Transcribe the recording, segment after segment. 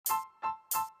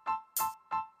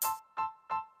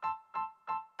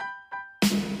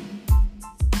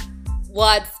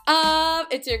What's up?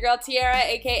 It's your girl Tiara,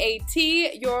 aka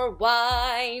T, your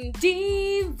wine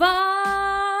diva.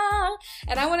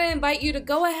 And I want to invite you to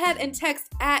go ahead and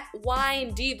text at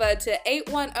wine diva to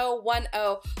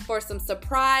 81010 for some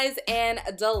surprise and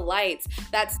delights.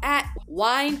 That's at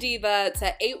wine diva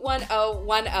to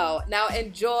 81010. Now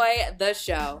enjoy the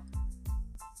show.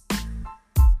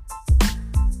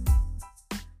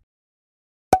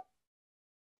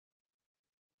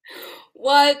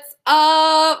 What's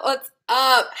up? What's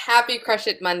up? Happy Crush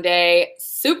It Monday.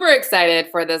 Super excited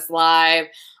for this live.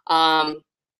 How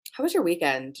was your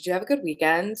weekend? Did you have a good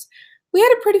weekend? We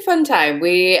had a pretty fun time.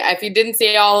 If you didn't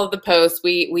see all of the posts,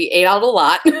 we ate out a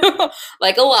lot,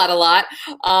 like a lot.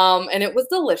 And it was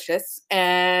delicious.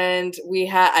 And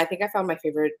I think I found my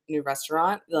favorite new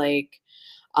restaurant,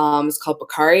 it's called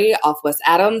Bakari off West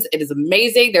Adams. It is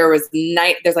amazing. There's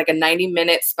like a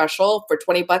 90-minute special for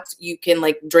 $20. You can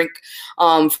drink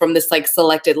from this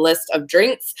selected list of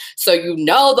drinks. So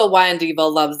the wine diva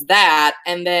loves that.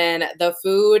 And then the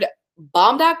food,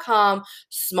 bomb.com,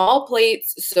 small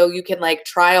plates, so you can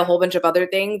try a whole bunch of other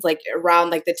things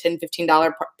around the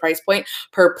 $10-15 price point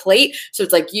per plate. So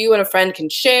it's you and a friend can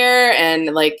share, and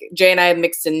Jay and I have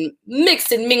mixed and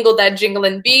mingled that jingle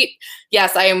and beat.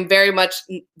 Yes, I am very much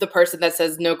the person that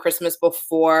says no Christmas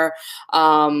before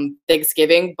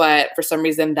Thanksgiving, but for some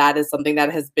reason that is something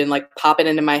that has been popping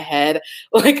into my head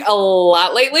a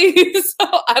lot lately.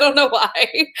 So I don't know why.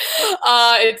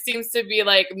 It seems to be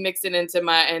mixing into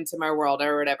my world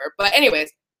or whatever. But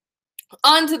anyways,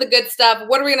 on to the good stuff.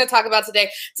 What are we going to talk about today?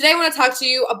 Today I want to talk to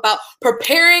you about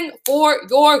preparing for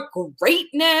your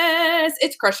greatness.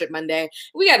 It's Crush It Monday.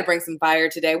 We got to bring some fire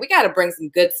today. We got to bring some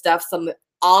good stuff, some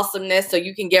awesomeness, so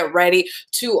you can get ready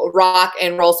to rock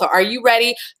and roll. So are you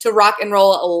ready to rock and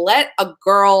roll? Let a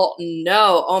girl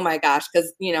know. Oh my gosh,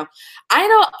 because I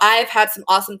know I've had some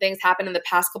awesome things happen in the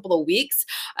past couple of weeks,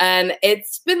 and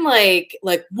it's been like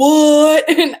what?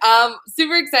 And I'm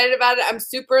super excited about it. I'm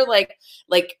super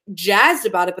jazzed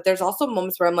about it, but there's also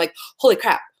moments where I'm like, holy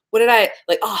crap, what did I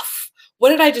what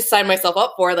did I just sign myself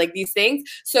up for? These things.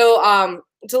 So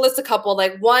to list a couple,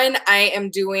 one, I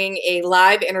am doing a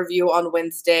live interview on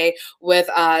Wednesday with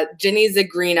Jenny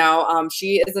Zigrino.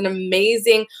 She is an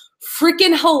amazing,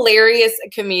 freaking hilarious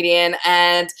comedian,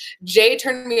 and Jay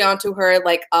turned me on to her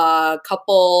a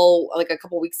couple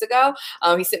weeks ago.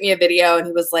 He sent me a video and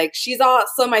he was like, she's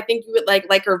awesome, I think you would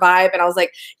like her vibe. And I was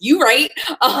like, you right.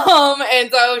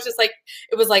 And so I was just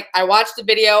it was I watched the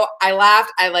video, I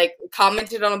laughed, I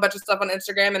commented on a bunch of stuff on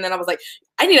Instagram, and then I was like,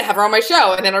 I need to have her on my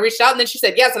show. And then I reached out and then she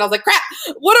said yes, and I was like, crap,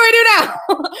 what do I do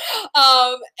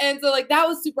now? And so that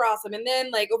was super awesome. And then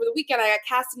over the weekend I got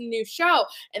cast in a new show,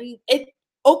 and it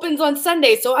opens on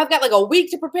Sunday, so I've got a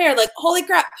week to prepare. Holy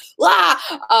crap,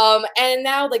 and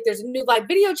now there's a new live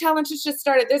video challenge that's just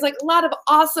started. There's a lot of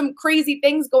awesome, crazy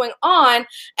things going on,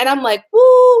 and I'm like,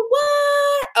 woo,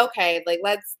 what? Okay,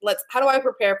 let's how do I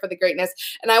prepare for the greatness?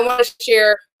 And I want to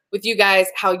share with you guys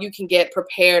how you can get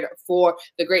prepared for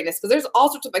the greatness, because there's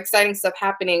all sorts of exciting stuff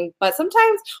happening, but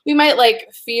sometimes we might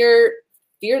fear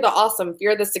the awesome,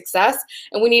 fear the success,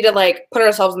 and we need to put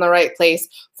ourselves in the right place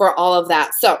for all of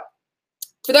that. So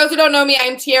for those who don't know me,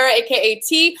 I'm Tiara, aka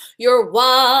T, your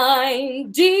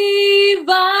wine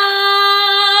diva.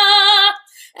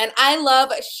 And I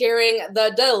love sharing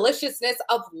the deliciousness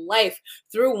of life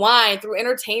through wine, through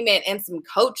entertainment, and some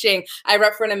coaching. I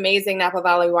rep for an amazing Napa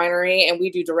Valley winery, and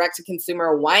we do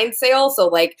direct-to-consumer wine sales.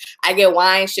 So, I get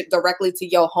wine shipped directly to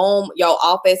your home, your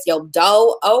office, your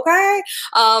dough, okay?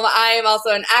 I am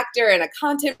also an actor and a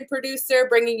content producer,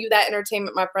 bringing you that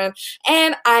entertainment, my friend.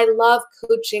 And I love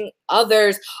coaching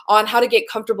others on how to get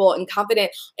comfortable and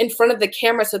confident in front of the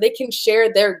camera so they can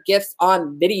share their gifts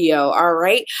on video, all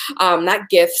right? Not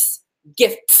gifts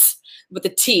with a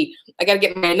T. I gotta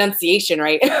get my enunciation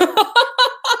right. So,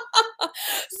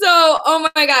 oh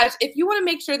my gosh, if you want to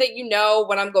make sure that you know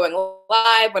when I'm going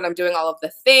live, when I'm doing all of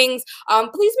the things,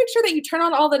 please make sure that you turn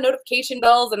on all the notification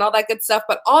bells and all that good stuff.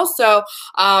 But also,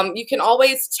 you can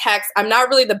always text. I'm not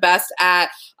really the best at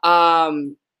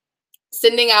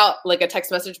sending out a text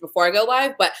message before I go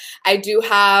live, but I do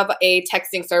have a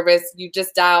texting service. You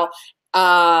just type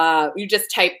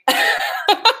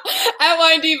at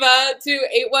Wine Diva to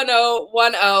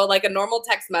 81010, like a normal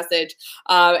text message.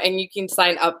 And you can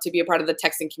sign up to be a part of the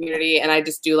texting community. And I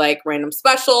just do like random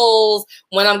specials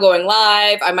when I'm going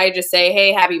live. I might just say,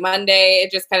 hey, happy Monday.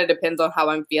 It just kind of depends on how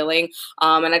I'm feeling.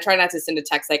 And I try not to send a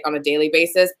text like on a daily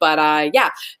basis. But yeah,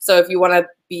 so if you want to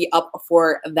be up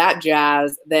for that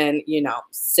jazz, then, you know,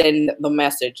 send the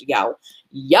message, yo.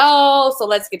 y'all. So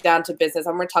let's get down to business.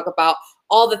 I'm going to talk about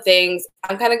all the things.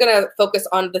 I'm kind of going to focus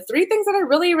on the 3 things that I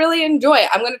really, really enjoy.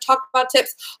 I'm going to talk about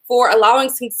tips for allowing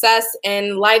success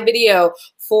in live video,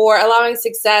 for allowing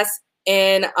success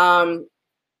in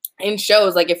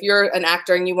shows. Like if you're an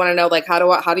actor and you want to know like how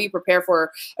do you prepare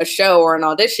for a show or an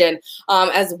audition,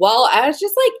 as well as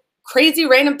just like crazy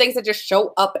random things that just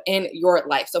show up in your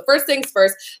life. So first things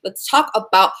first, let's talk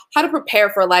about how to prepare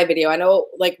for a live video. I know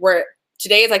like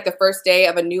today is like the first day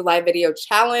of a new live video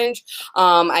challenge.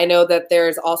 I know that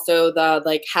there's also the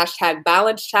like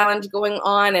 #balance challenge going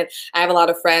on. And I have a lot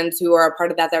of friends who are a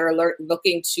part of that are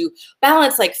looking to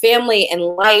balance like family and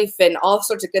life and all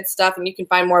sorts of good stuff. And you can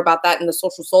find more about that in the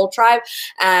Social Soul Tribe.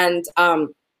 And,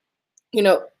 you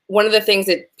know, one of the things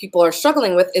that people are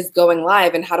struggling with is going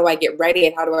live and how do I get ready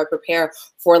and how do I prepare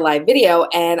for live video?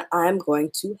 And I'm going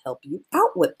to help you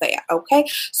out with that, okay?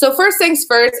 So first things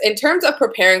first, in terms of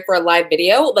preparing for a live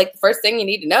video, like the first thing you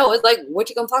need to know is like what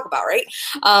you're gonna talk about, right?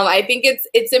 I think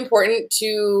it's important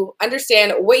to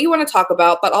understand what you wanna talk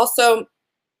about, but also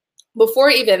before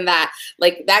even that,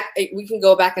 like that, we can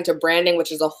go back into branding, which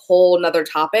is a whole nother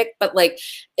topic. But like,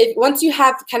 once you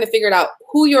have kind of figured out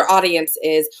who your audience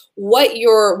is, what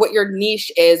your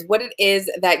niche is, what it is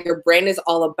that your brand is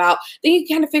all about, then you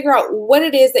kind of figure out what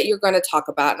it is that you're going to talk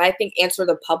about. And I think answer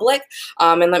the public.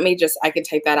 And I can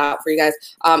type that out for you guys.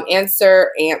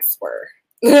 Answer.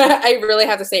 I really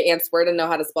have to say answer to know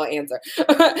how to spell answer.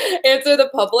 Answer the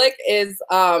public is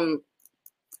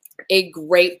a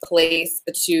great place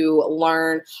to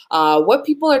learn what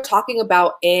people are talking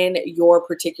about in your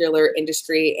particular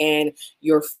industry and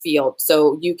your field.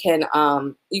 So you can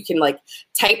like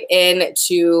type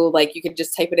into you can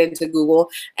just type it into Google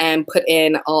and put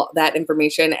in all that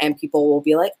information, and people will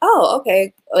be like, oh,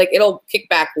 okay, like it'll kick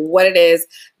back what it is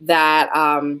that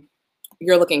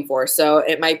you're looking for. So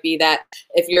it might be that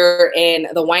if you're in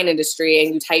the wine industry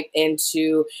and you type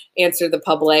into answer the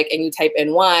public and you type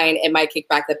in wine, it might kick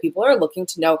back that people are looking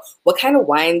to know what kind of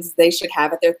wines they should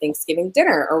have at their Thanksgiving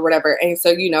dinner or whatever. And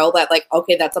so you know that like,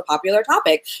 okay, that's a popular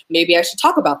topic. Maybe I should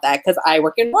talk about that because I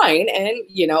work in wine and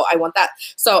you know, I want that.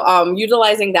 So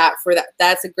utilizing that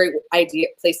that's a great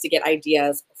place to get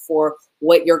ideas for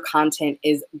what your content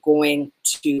is going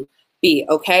to be.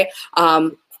 Okay.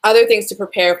 Other things to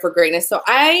prepare for greatness. So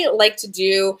I like to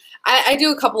do, I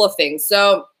do a couple of things.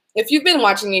 So if you've been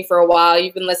watching me for a while,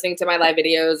 you've been listening to my live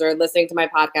videos or listening to my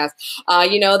podcast,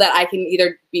 you know that I can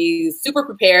either be super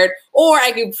prepared or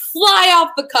I can fly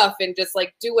off the cuff and just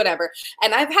like do whatever.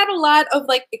 And I've had a lot of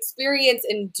like experience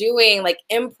in doing like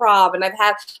improv, and I've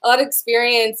had a lot of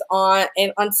experience on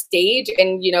stage.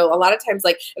 And you know, a lot of times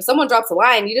like if someone drops a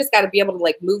line, you just got to be able to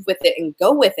like move with it and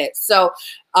go with it. So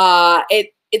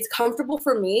it's comfortable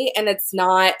for me, and it's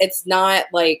not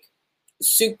like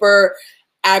super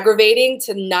aggravating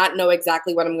to not know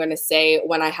exactly what I'm going to say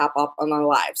when I hop up on a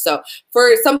live. So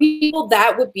for some people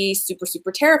that would be super,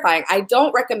 super terrifying. I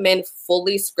don't recommend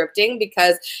fully scripting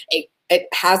because it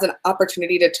has an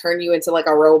opportunity to turn you into like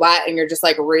a robot and you're just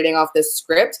like reading off this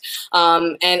script.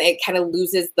 And it kind of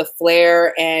loses the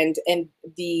flair and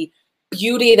the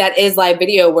beauty that is live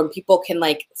video when people can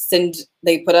like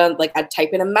they put on like a type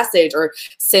in a message or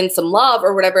send some love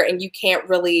or whatever, and you can't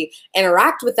really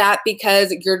interact with that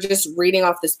because you're just reading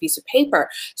off this piece of paper.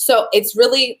 So it's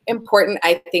really important,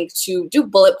 I think, to do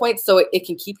bullet points so it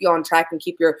can keep you on track and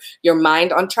keep your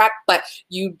mind on track, but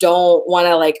you don't want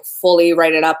to like fully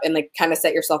write it up and like kind of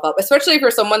set yourself up, especially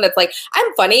for someone that's like,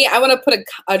 I'm funny, I want to put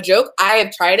a joke. I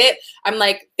have tried it. I'm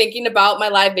like thinking about my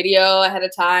live video ahead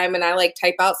of time and I like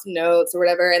type out some notes or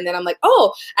whatever, and then I'm like,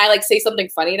 oh, I like say something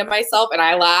funny to myself and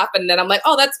I laugh, and then I'm like,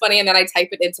 oh, that's funny, and then I type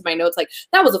it into my notes like,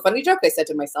 that was a funny joke I said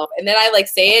to myself, and then I like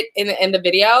say it in the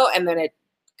video, and then it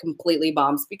completely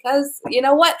bombs because you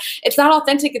know what, it's not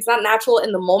authentic, it's not natural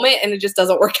in the moment, and it just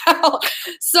doesn't work out.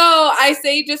 So I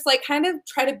say just like kind of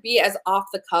try to be as off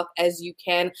the cuff as you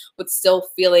can with still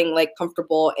feeling like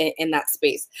comfortable in that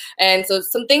space. And so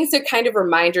some things to kind of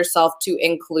remind yourself to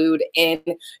include in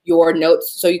your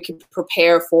notes so you can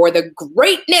prepare for the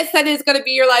greatness that is going to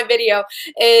be your live video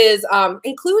is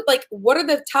include like, what are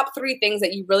the top 3 things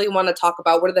that you really want to talk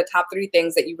about? What are the top 3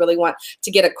 things that you really want to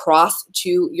get across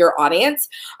to your audience?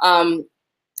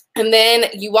 And then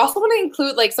you also want to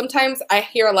include, like, sometimes I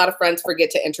hear a lot of friends forget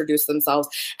to introduce themselves.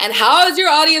 And how is your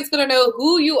audience going to know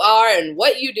who you are and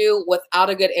what you do without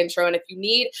a good intro? And if you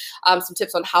need some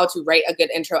tips on how to write a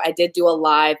good intro, I did do a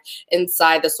live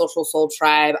inside the Social Soul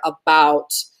Tribe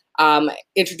about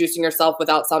introducing yourself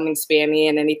without sounding spammy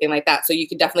and anything like that. So you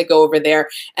can definitely go over there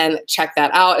and check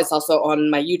that out. It's also on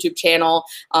my YouTube channel,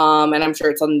 and I'm sure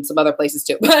it's on some other places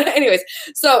too. But anyways,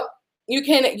 so you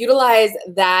can utilize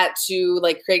that to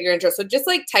like create your intro. So just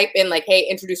like type in like, hey,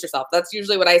 introduce yourself. That's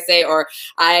usually what I say, or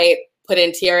I put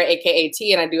in Tiara, aka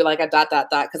T, and I do like a ...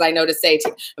 because I know to say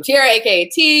I'm Tiara, aka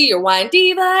T, your wine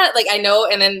diva. Like I know,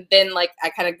 and then like I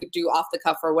kind of do off the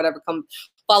cuff or whatever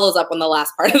follows up on the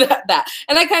last part of that.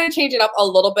 And I kind of change it up a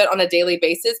little bit on a daily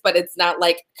basis, but it's not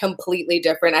like completely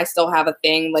different. I still have a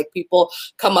thing, like people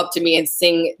come up to me and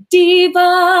sing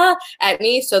diva at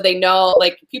me, so they know,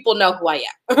 like people know who I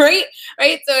am, right?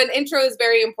 So an intro is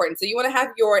very important. So you want to have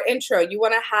your intro. You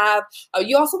want to have,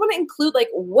 you also want to include like,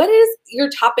 what is your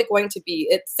topic going to be?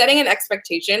 It's setting an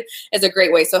expectation is a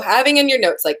great way. So having in your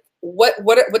notes, like,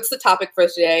 what's the topic for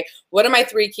today? What are my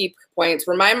 3 key points?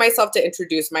 Remind myself to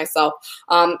introduce myself.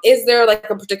 Is there like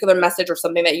a particular message or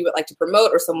something that you would like to promote,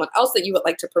 or someone else that you would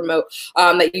like to promote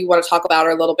that you want to talk about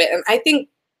or a little bit? And I think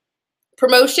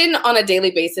promotion on a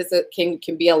daily basis, it can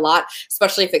be a lot,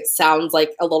 especially if it sounds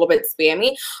like a little bit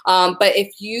spammy. But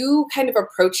if you kind of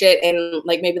approach it in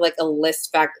like maybe like a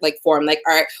list like form, like,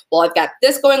 all right, well, I've got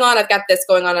this going on, I've got this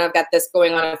going on, and I've got this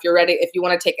going on. If you're ready, if you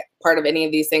want to take part of any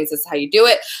of these things, this is how you do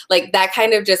it. Like that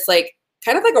kind of just like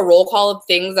kind of like a roll call of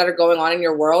things that are going on in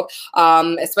your world,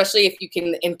 especially if you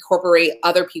can incorporate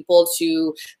other people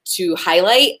to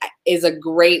highlight, is a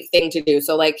great thing to do.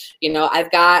 So like, you know, I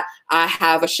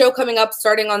have a show coming up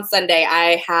starting on Sunday.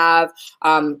 I have,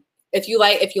 if you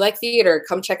like theater,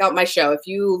 come check out my show. If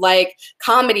you like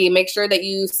comedy, make sure that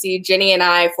you see Jenny and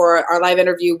I for our live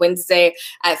interview Wednesday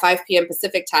at 5 p.m.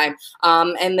 Pacific time.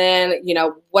 And then, you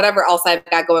know, whatever else I've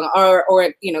got going on,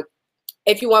 or you know,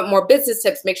 if you want more business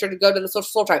tips, make sure to go to the Social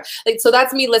Soul Tribe. Like, so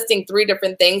that's me listing 3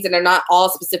 different things, and they're not all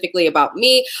specifically about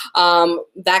me,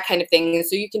 that kind of thing.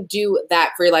 So you can do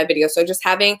that for your live video. So just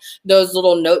having those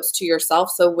little notes to yourself.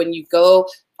 So when you go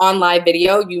on live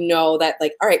video, you know that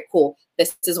like, all right, cool,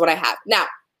 this is what I have. Now,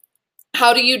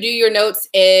 how do you do your notes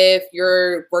if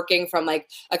you're working from like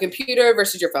a computer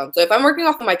versus your phone? So if I'm working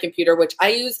off of my computer, which I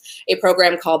use a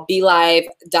program called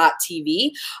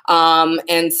BeLive.tv.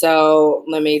 And so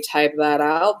let me type that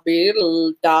out.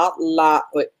 BeLive.tv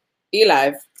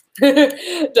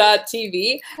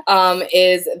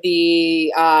is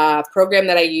the program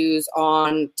that I use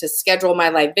to schedule my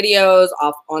live videos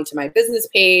off onto my business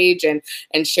page and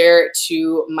share it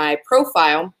to my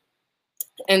profile.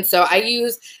 And so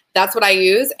that's what I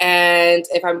use. And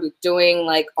if I'm doing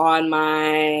like on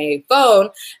my phone,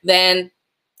 then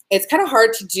it's kind of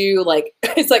hard to do, like,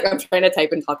 it's like I'm trying to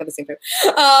type and talk at the same time.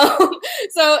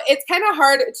 So it's kind of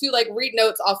hard to like read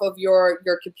notes off of your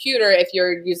computer if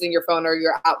you're using your phone or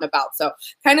you're out and about. So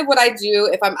kind of what I do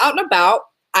if I'm out and about,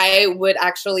 I would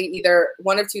actually either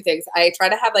one of 2 things. I try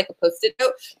to have like a Post-it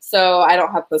note. So I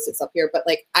don't have Post-its up here, but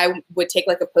like I would take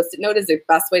like a Post-it note is the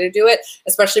best way to do it,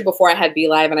 especially before I had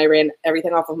BeLive and I ran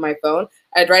everything off of my phone.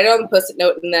 I'd write it on the Post-it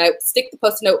note, and then I would stick the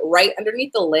Post-it note right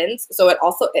underneath the lens. So it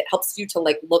helps you to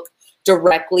like look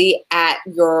directly at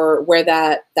where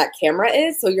that camera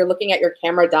is. So you're looking at your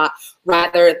camera dot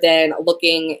rather than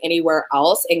looking anywhere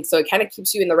else. And so it kind of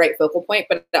keeps you in the right focal point,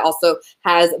 but it also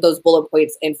has those bullet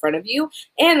points in front of you.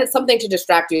 And it's something to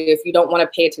distract you if you don't want to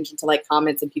pay attention to like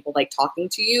comments and people like talking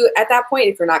to you at that point,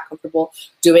 if you're not comfortable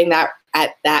doing that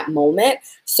at that moment.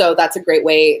 So that's a great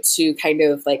way to kind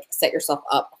of like set yourself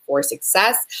up for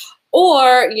success.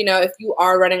 Or, you know, if you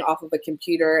are running off of a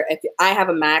computer, I have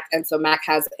a Mac, and so Mac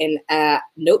has a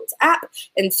Notes app.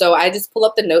 And so I just pull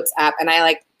up the Notes app and I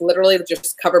like literally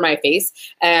just cover my face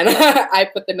and I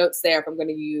put the notes there if I'm going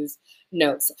to use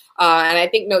notes. And I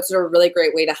think notes are a really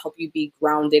great way to help you be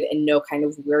grounded and know kind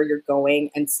of where you're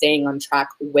going and staying on track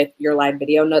with your live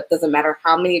video. No, it doesn't matter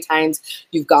how many times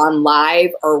you've gone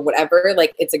live or whatever,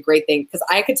 like it's a great thing. Because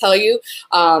I could tell you,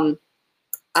 I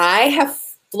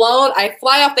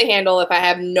fly off the handle if I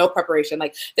have no preparation.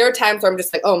 Like there are times where I'm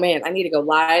just like, oh man, I need to go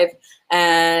live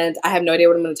and I have no idea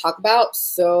what I'm going to talk about.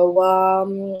 So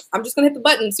I'm just going to hit the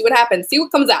button, see what happens, see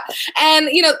what comes out. And,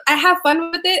 you know, I have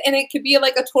fun with it and it could be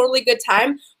like a totally good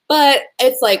time, but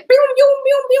it's like boom, boom,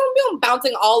 boom, boom, boom,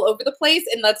 bouncing all over the place.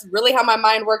 And that's really how my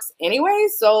mind works anyway.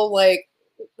 So like,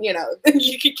 you know,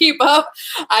 you can keep up.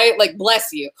 I like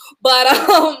bless you. But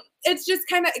it's just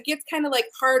it gets kind of like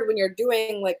hard when you're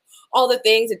doing like all the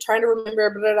things and trying to remember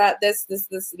blah, blah, this, and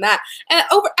that. And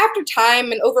over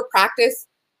time and after practice,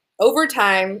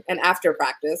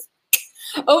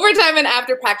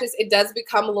 it does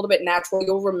become a little bit natural.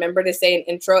 You'll remember to say an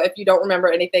intro. If you don't remember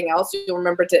anything else, you'll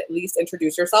remember to at least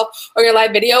introduce yourself or your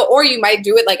live video, or you might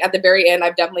do it like at the very end.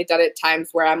 I've definitely done it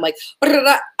times where I'm like, all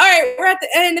right, we're at the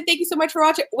end. Thank you so much for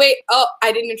watching. Wait, oh,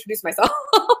 I didn't introduce myself.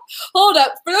 Hold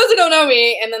up. For those who don't know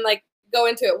me, and then like go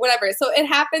into it, whatever. So it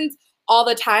happens all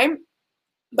the time.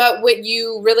 But what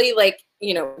you really like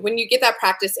you know, when you get that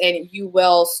practice in, you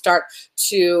will start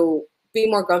to be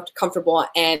more comfortable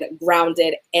and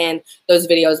grounded in those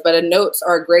videos. But notes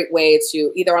are a great way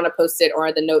to either on a Post-it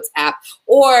or the Notes app,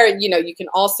 or, you know, you can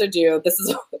also do, this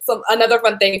is another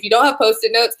fun thing. If you don't have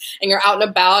Post-it notes and you're out and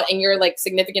about and you're like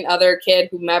significant other, kid,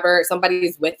 whomever,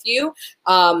 somebody's with you,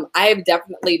 I have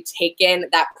definitely taken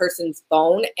that person's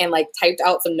phone and like typed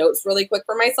out some notes really quick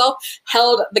for myself,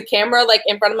 held the camera like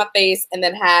in front of my face, and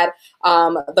then had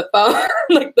the phone,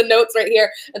 like the notes right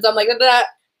here. And so I'm like, da da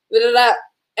da da da.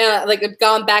 Like it's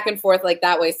gone back and forth like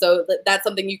that way. So that's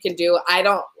something you can do.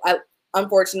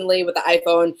 Unfortunately, with the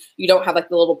iPhone, you don't have like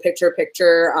the little picture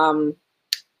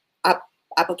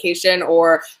application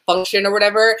or function or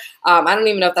whatever. I don't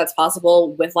even know if that's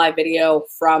possible with live video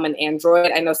from an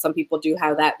Android. I know some people do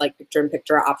have that like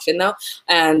picture-in-picture option though.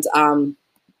 And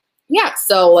yeah,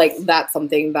 so like that's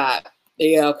something that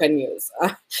you can use.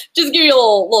 Just give you a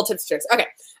little tips and tricks. Okay.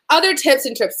 Other tips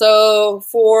and tricks. So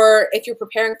for if you're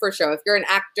preparing for a show, if you're an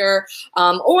actor,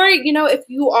 or, you know, if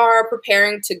you are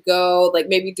preparing to go, like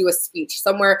maybe do a speech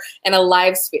somewhere in a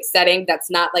live setting that's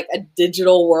not like a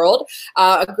digital world,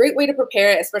 a great way to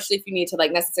prepare, especially if you need to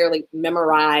like necessarily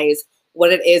memorize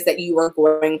what it is that you are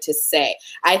going to say.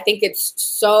 I think it's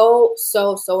so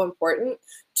important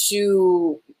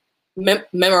to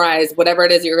memorize whatever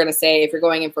it is you're going to say. If you're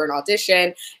going in for an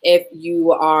audition, if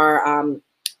you are,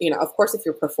 you know, of course, if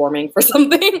you're performing for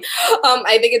something,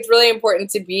 I think it's really important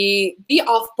to be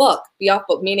off book,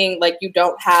 meaning like you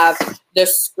don't have the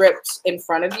script in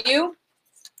front of you.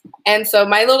 And so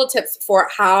my little tips for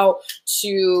how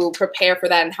to prepare for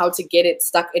that and how to get it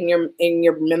stuck in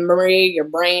your memory, your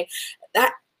brain,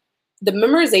 that the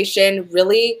memorization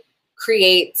really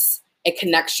creates a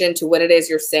connection to what it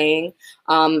is you're saying.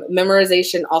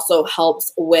 Memorization also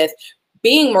helps with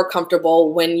being more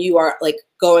comfortable when you are like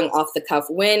going off the cuff,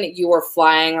 when you are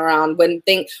flying around, when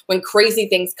crazy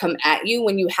things come at you,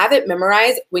 when you have it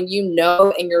memorized, when you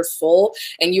know in your soul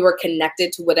and you are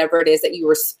connected to whatever it is that you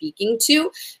are speaking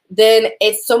to, then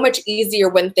it's so much easier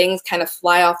when things kind of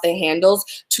fly off the handles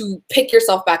to pick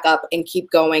yourself back up and keep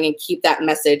going and keep that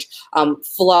message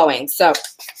flowing. So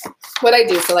what I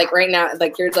do, so like right now,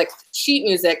 like here's like sheet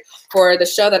music for the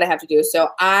show that I have to do. So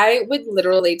I would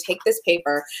literally take this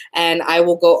paper and I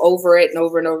will go over it and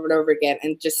over and over and over again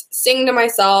and just sing to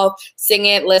myself, sing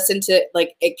it, listen to,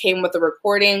 like it came with a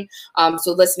recording.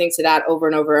 So listening to that over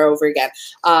and over and over again.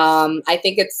 I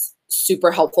think it's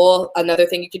super helpful. Another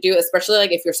thing you could do, especially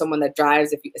like if you're someone that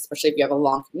drives, especially if you have a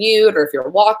long commute or if you're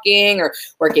walking or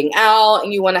working out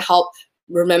and you want to help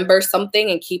remember something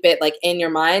and keep it like in your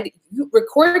mind, you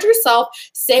record yourself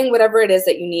saying whatever it is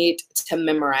that you need to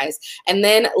memorize, and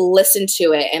then listen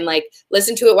to it and like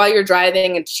listen to it while you're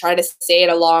driving and try to say it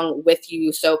along with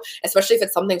you. So especially if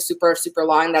it's something super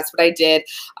long, that's what I did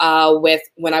with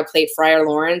when I played Friar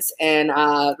Lawrence and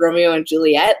Romeo and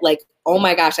Juliet. Like, oh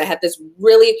my gosh, I had this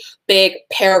really big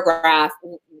paragraph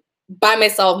by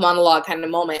myself monologue kind of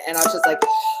moment, and I was just like,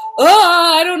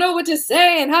 oh, I don't know what to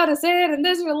say and how to say it, and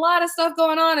there's a lot of stuff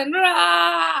going on,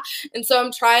 and so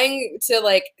I'm trying to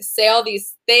like say all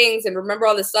these things and remember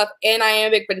all this stuff in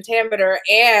iambic pentameter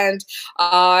and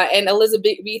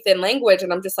Elizabethan language,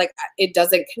 and I'm just like, it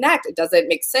doesn't connect, it doesn't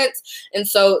make sense. And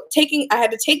so I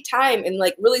had to take time and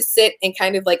like really sit and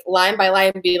kind of like line by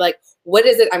line be like, what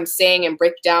is it I'm saying, and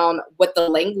break down what the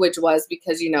language was,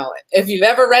 because, you know, if you've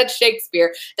ever read Shakespeare,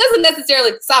 it doesn't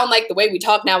necessarily sound like the way we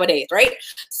talk nowadays, right?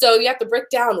 So you have to break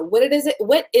down what is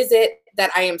it that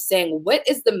I am saying? What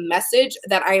is the message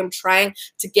that I am trying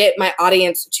to get my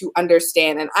audience to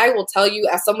understand? And I will tell you,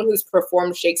 as someone who's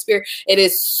performed Shakespeare, it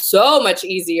is so much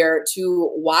easier to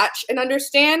watch and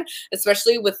understand,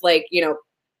 especially with like, you know,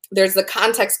 there's the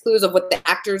context clues of what the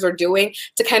actors are doing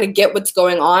to kind of get what's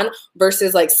going on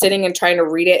versus like sitting and trying to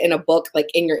read it in a book, like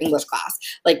in your English class,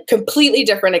 like completely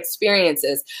different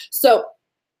experiences. So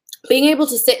being able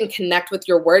to sit and connect with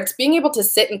your words, being able to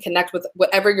sit and connect with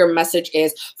whatever your message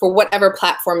is for whatever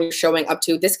platform you're showing up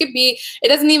to. This could be, it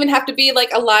doesn't even have to be like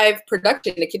a live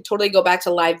production. It could totally go back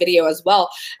to live video as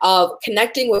well, of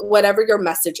connecting with whatever your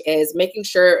message is, making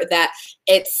sure that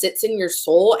it sits in your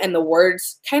soul, and the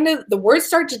words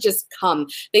start to just come.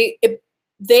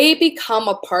 They become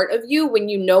a part of you when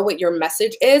you know what your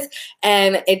message is,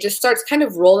 and it just starts kind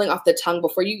of rolling off the tongue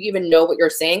before you even know what you're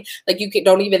saying. Like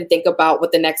don't even think about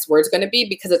what the next word's going to be,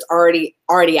 because it's already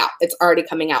out. It's already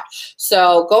coming out.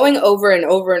 So going over and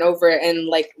over and over and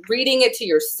like reading it to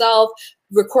yourself,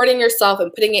 recording yourself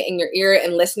and putting it in your ear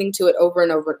and listening to it over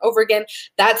and over and over again,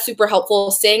 that's super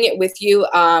helpful. Saying it with you.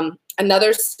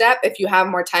 Another step, if you have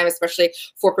more time, especially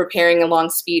for preparing a long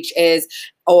speech, is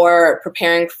or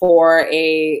preparing for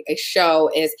a show,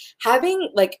 is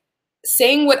having like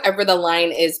saying whatever the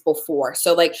line is before.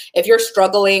 So like if you're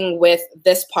struggling with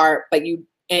this part, but you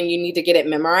need to get it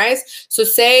memorized. So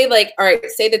say like, all right,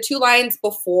 say the 2 lines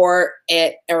before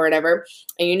it or whatever,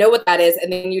 and you know what that is.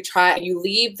 And then you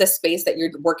leave the space that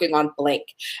you're working on blank.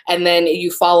 And then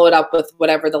you follow it up with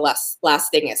whatever the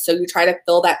last thing is. So you try to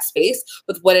fill that space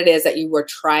with what it is that you were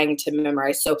trying to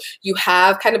memorize. So you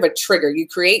have kind of a trigger. You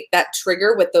create that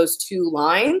trigger with those 2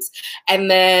 lines, and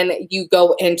then you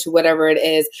go into whatever it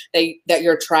is that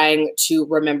you're trying to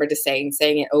remember to say, and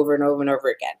saying it over and over and over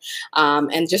again.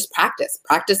 And just practice.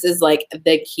 Practice is like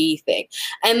the key thing.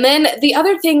 And then the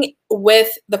other thing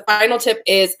with the final tip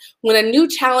is when a new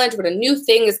challenge, when a new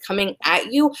thing is coming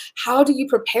at you, how do you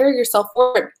prepare yourself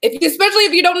for it? Especially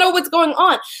if you don't know what's going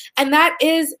on. And that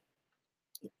is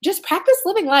just practice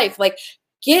living life. Like,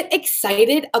 get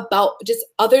excited about just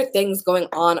other things going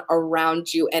on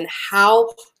around you and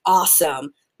how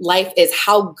awesome life is,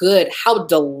 how good, how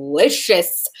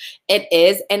delicious it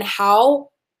is, and how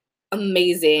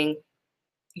amazing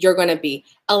you're going to be.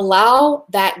 Allow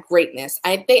that greatness.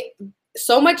 I think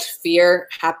so much fear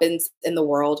happens in the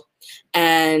world,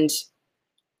 and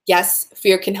yes,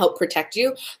 fear can help protect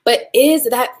you, but is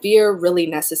that fear really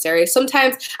necessary?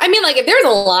 Sometimes, I mean, like if there's a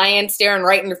lion staring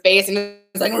right in your face and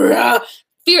it's like, "Rah,"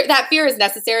 that fear is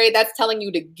necessary. That's telling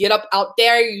you to get up out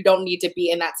there. You don't need to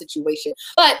be in that situation.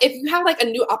 But if you have like a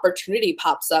new opportunity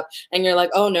pops up and you're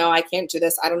like, oh no, I can't do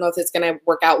this. I don't know if it's going to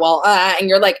work out well. And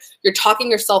you're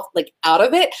talking yourself like out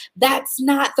of it. That's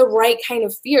not the right kind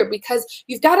of fear, because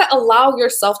you've got to allow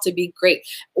yourself to be great.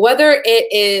 Whether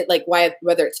it is like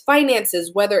whether it's finances,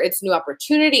 whether it's new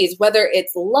opportunities, whether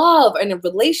it's love and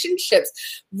relationships,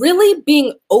 really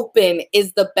being open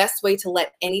is the best way to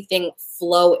let anything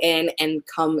flow in and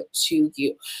come to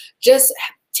you. Just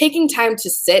taking time to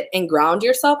sit and ground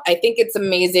yourself. I think it's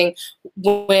amazing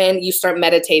when you start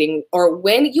meditating, or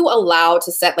when you allow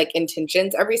to set like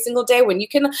intentions every single day, when you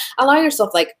can allow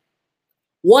yourself like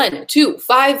 1, 2,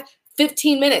 5,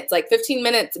 15 minutes, like 15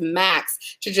 minutes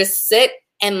max, to just sit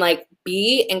and like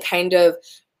be and kind of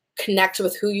connect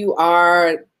with who you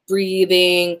are,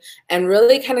 breathing, and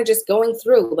really kind of just going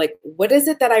through like, what is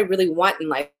it that I really want in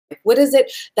life? What is it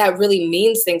that really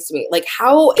means things to me? Like,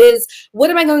 what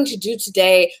am I going to do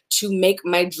today to make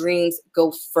my dreams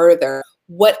go further?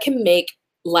 What can make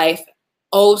life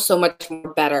oh so much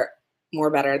more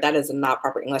better? That is not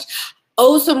proper English.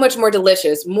 Oh, so much more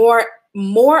delicious,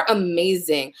 more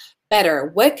amazing, better.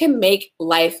 What can make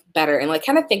life better? And like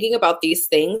kind of thinking about these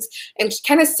things and just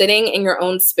kind of sitting in your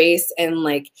own space and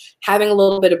like having a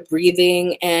little bit of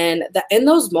breathing, and in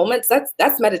those moments,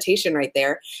 that's meditation right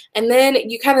there. And then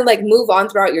you kind of like move on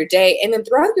throughout your day. And then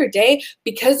throughout your day,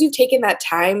 because you've taken that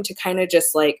time to kind of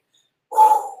just like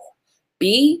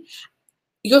be,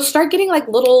 you'll start getting like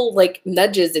little like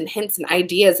nudges and hints and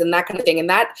ideas and that kind of thing. And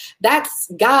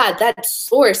that's God, that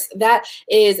source, that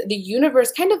is the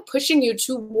universe kind of pushing you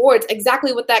towards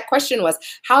exactly what that question was: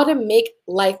 how to make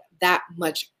life that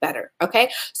much better.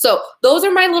 Okay. So those are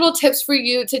my little tips for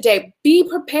you today. Be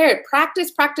prepared,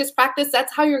 practice, practice, practice.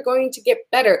 That's how you're going to get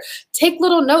better. Take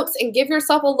little notes and give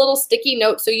yourself a little sticky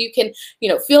note so you can,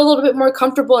 feel a little bit more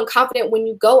comfortable and confident when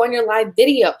you go on your live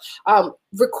video.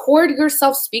 Record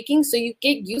yourself speaking so you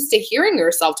get used to hearing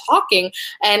yourself talking,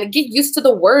 and get used to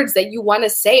the words that you want to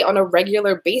say on a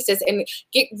regular basis, and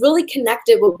get really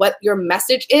connected with what your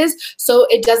message is. So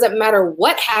it doesn't matter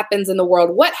what happens in the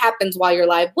world, what happens while you're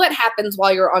live, what happens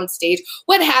while you're on stage,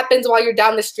 what happens while you're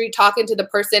down the street talking to the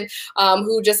person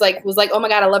who just like was like, oh my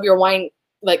God, I love your wine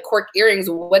like cork earrings.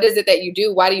 What is it that you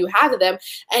do? Why do you have them?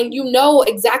 And you know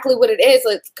exactly what it is.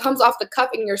 It comes off the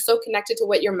cuff and you're so connected to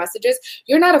what your message is.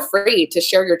 You're not afraid to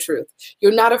share your truth.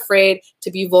 You're not afraid to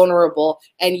be vulnerable,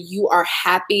 and you are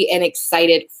happy and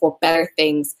excited for better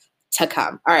things to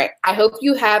come. All right. I hope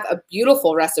you have a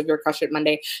beautiful rest of your Crush It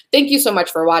Monday. Thank you so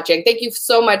much for watching. Thank you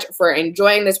so much for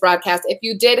enjoying this broadcast. If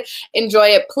you did enjoy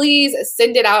it, please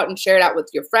send it out and share it out with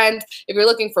your friends. If you're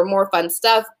looking for more fun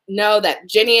stuff, know that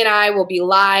Jenny and I will be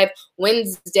live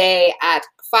Wednesday at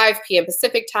 5 p.m.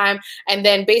 Pacific time. And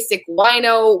then Basic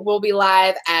Wino will be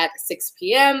live at 6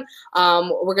 p.m.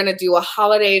 We're going to do a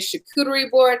holiday charcuterie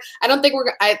board. I don't think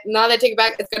now that I take it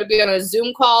back, it's going to be on a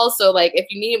Zoom call. So like, if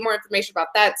you need more information about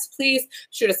that, please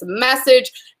shoot us a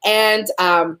message. And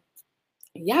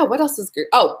Yeah, what else is good?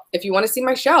 Oh, if you want to see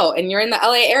my show and you're in the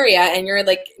LA area and you're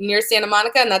like near Santa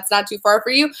Monica and that's not too far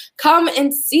for you, come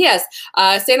and see us.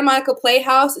 Santa Monica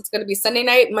Playhouse. It's going to be Sunday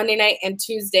night, Monday night, and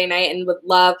Tuesday night, and would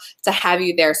love to have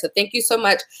you there. So thank you so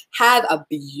much. Have a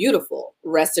beautiful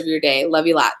rest of your day. Love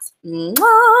you lots.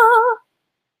 Mwah!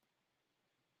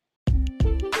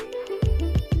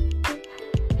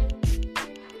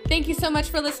 Thank you so much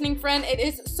for listening, friend. It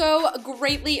is so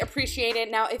greatly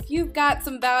appreciated. Now, if you've got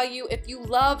some value, if you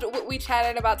loved what we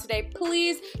chatted about today,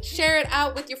 please share it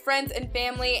out with your friends and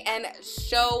family and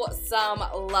show some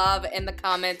love in the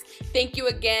comments. Thank you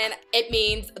again. It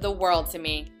means the world to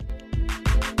me.